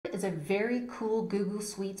is a very cool Google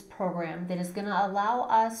Suites program that is going to allow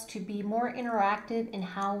us to be more interactive in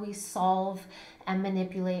how we solve and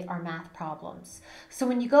manipulate our math problems. So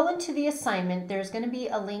when you go into the assignment, there's going to be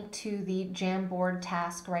a link to the Jamboard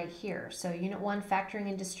task right here. So Unit 1, Factoring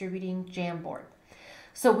and Distributing Jamboard.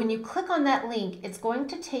 So when you click on that link, it's going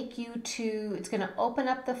to take you to, it's going to open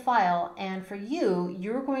up the file, and for you,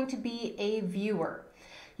 you're going to be a viewer.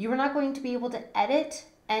 You are not going to be able to edit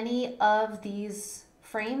any of these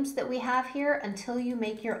frames that we have here until you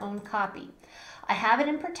make your own copy. I have it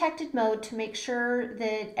in protected mode to make sure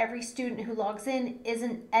that every student who logs in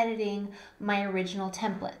isn't editing my original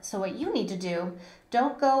template. So what you need to do,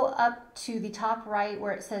 don't go up to the top right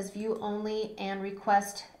where it says view only and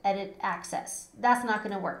request edit access. That's not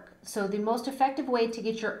going to work. So the most effective way to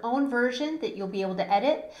get your own version that you'll be able to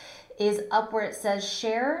edit is up where it says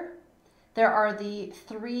share. There are the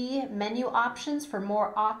 3 menu options for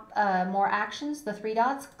more actions, the 3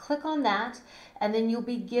 dots. Click on that, and then you'll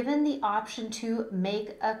be given the option to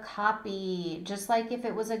make a copy, just like if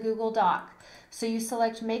it was a Google Doc. So you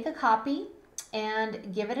select make a copy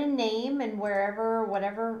and give it a name, and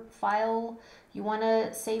whatever file you want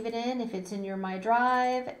to save it in, if it's in your My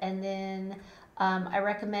Drive, and then I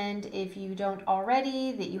recommend, if you don't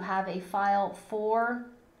already, that you have a file for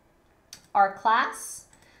our class.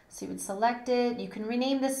 So you would select it. You can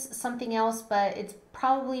rename this something else, but it's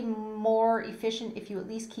probably more efficient if you at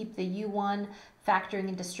least keep the U1 Factoring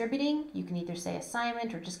and Distributing. You can either say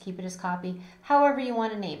assignment or just keep it as copy, however you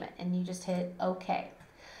want to name it, and you just hit OK.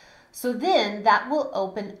 So then that will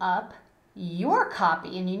open up your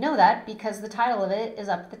copy, and you know that because the title of it is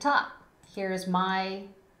up at the top. Here's my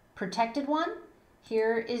protected one.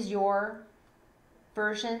 Here is your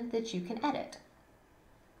version that you can edit.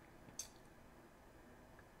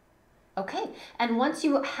 Okay, and once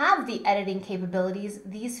you have the editing capabilities,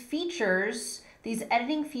 these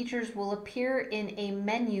editing features will appear in a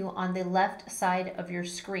menu on the left side of your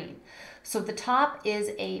screen. So at the top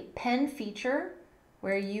is a pen feature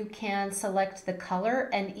where you can select the color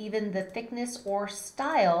and even the thickness or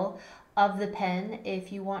style of the pen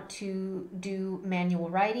if you want to do manual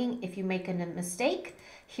writing. If you make a mistake,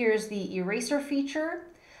 here's the eraser feature.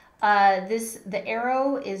 The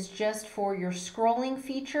arrow is just for your scrolling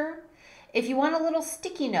feature. If you want a little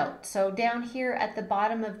sticky note, so down here at the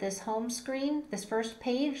bottom of this home screen, this first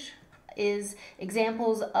page is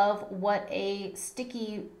examples of what a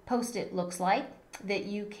sticky post-it looks like that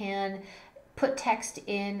you can put text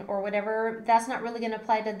in or whatever. That's not really going to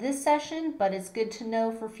apply to this session, but it's good to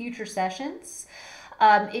know for future sessions.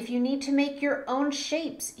 If you need to make your own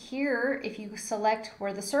shapes, here, if you select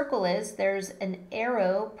where the circle is, there's an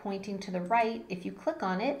arrow pointing to the right. If you click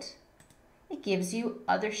on it, it gives you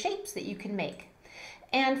other shapes that you can make.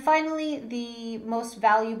 And finally, the most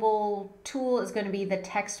valuable tool is going to be the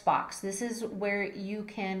text box. This is where you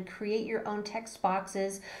can create your own text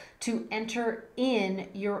boxes to enter in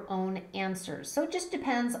your own answers. So it just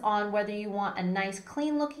depends on whether you want a nice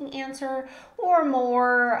clean looking answer or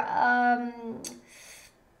more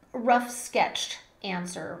rough sketched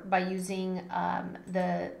answer by using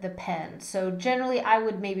the pen. So generally I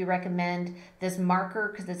would maybe recommend this marker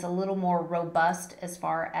because it's a little more robust as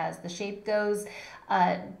far as the shape goes.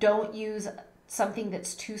 Don't use something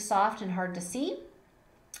that's too soft and hard to see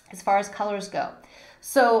as far as colors go.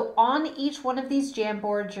 So on each one of these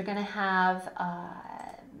Jamboards you're going to have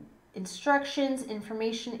instructions,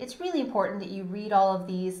 information. It's really important that you read all of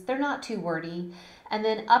these. They're not too wordy. And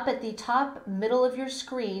then up at the top middle of your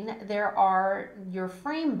screen, there are your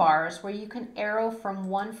frame bars where you can arrow from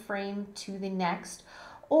one frame to the next.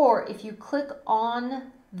 Or if you click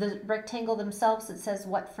on the rectangle themselves that says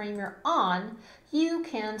what frame you're on, you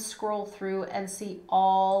can scroll through and see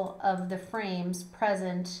all of the frames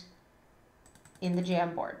present in the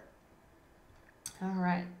Jamboard. All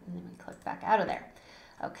right, and then we click back out of there.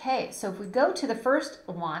 Okay, so if we go to the first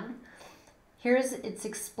one, it's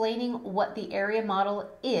explaining what the area model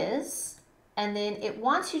is, and then it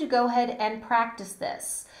wants you to go ahead and practice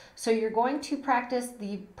this. So you're going to practice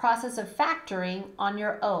the process of factoring on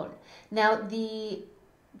your own. Now the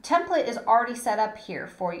template is already set up here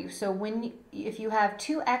for you. So if you have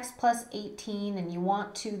 2x plus 18 and you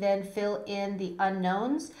want to then fill in the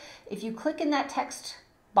unknowns, if you click in that text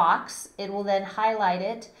box, it will then highlight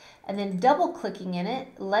it, and then double clicking in it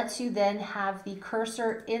lets you then have the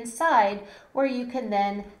cursor inside where you can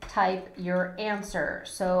then type your answer.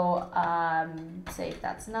 So say if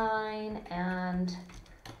that's 9 and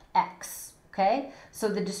x. Okay, so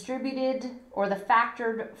the distributed or the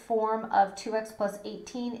factored form of 2x plus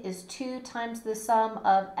 18 is 2 times the sum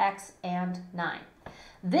of x and 9.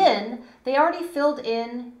 Then they already filled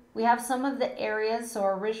in we have some of the areas, so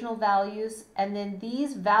our original values, and then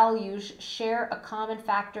these values share a common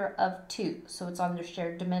factor of 2, so it's on their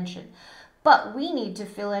shared dimension. But we need to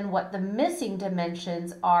fill in what the missing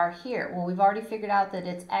dimensions are here. Well, we've already figured out that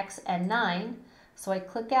it's x and 9, so I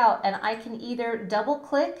click out, and I can either double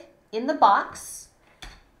click in the box,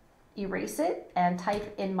 erase it, and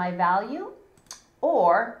type in my value,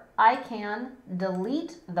 or I can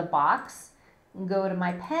delete the box, go to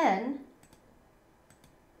my pen,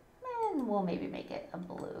 and we'll maybe make it a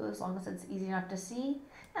blue as long as it's easy enough to see.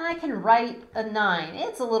 And I can write a 9.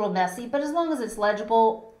 It's a little messy, but as long as it's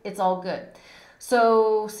legible, it's all good.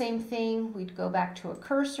 So same thing, we'd go back to a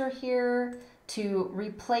cursor here. To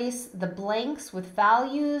replace the blanks with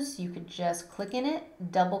values, you could just click in it,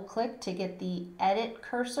 double click to get the edit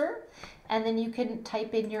cursor, and then you can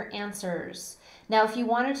type in your answers. Now, if you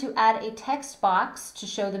wanted to add a text box to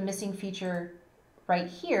show the missing feature right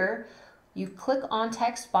here, you click on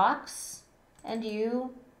text box and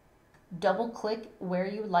you double click where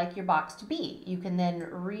you would like your box to be. You can then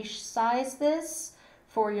resize this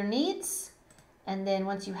for your needs. And then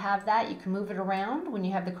once you have that, you can move it around when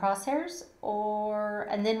you have the crosshairs,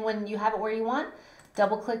 and then when you have it where you want,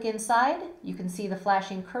 double click inside. You can see the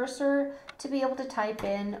flashing cursor to be able to type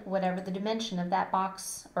in whatever the dimension of that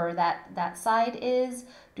box or that side is.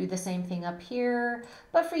 Do the same thing up here.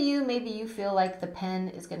 But for you, maybe you feel like the pen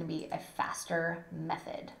is going to be a faster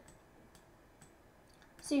method.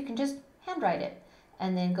 So you can just handwrite it.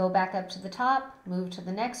 And then go back up to the top, move to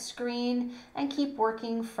the next screen, and keep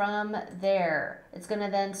working from there. It's going to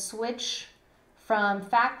then switch from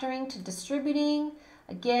factoring to distributing.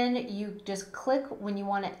 Again, you just click when you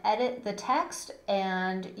want to edit the text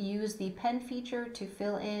and use the pen feature to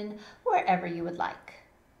fill in wherever you would like.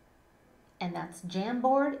 And that's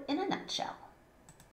Jamboard in a nutshell.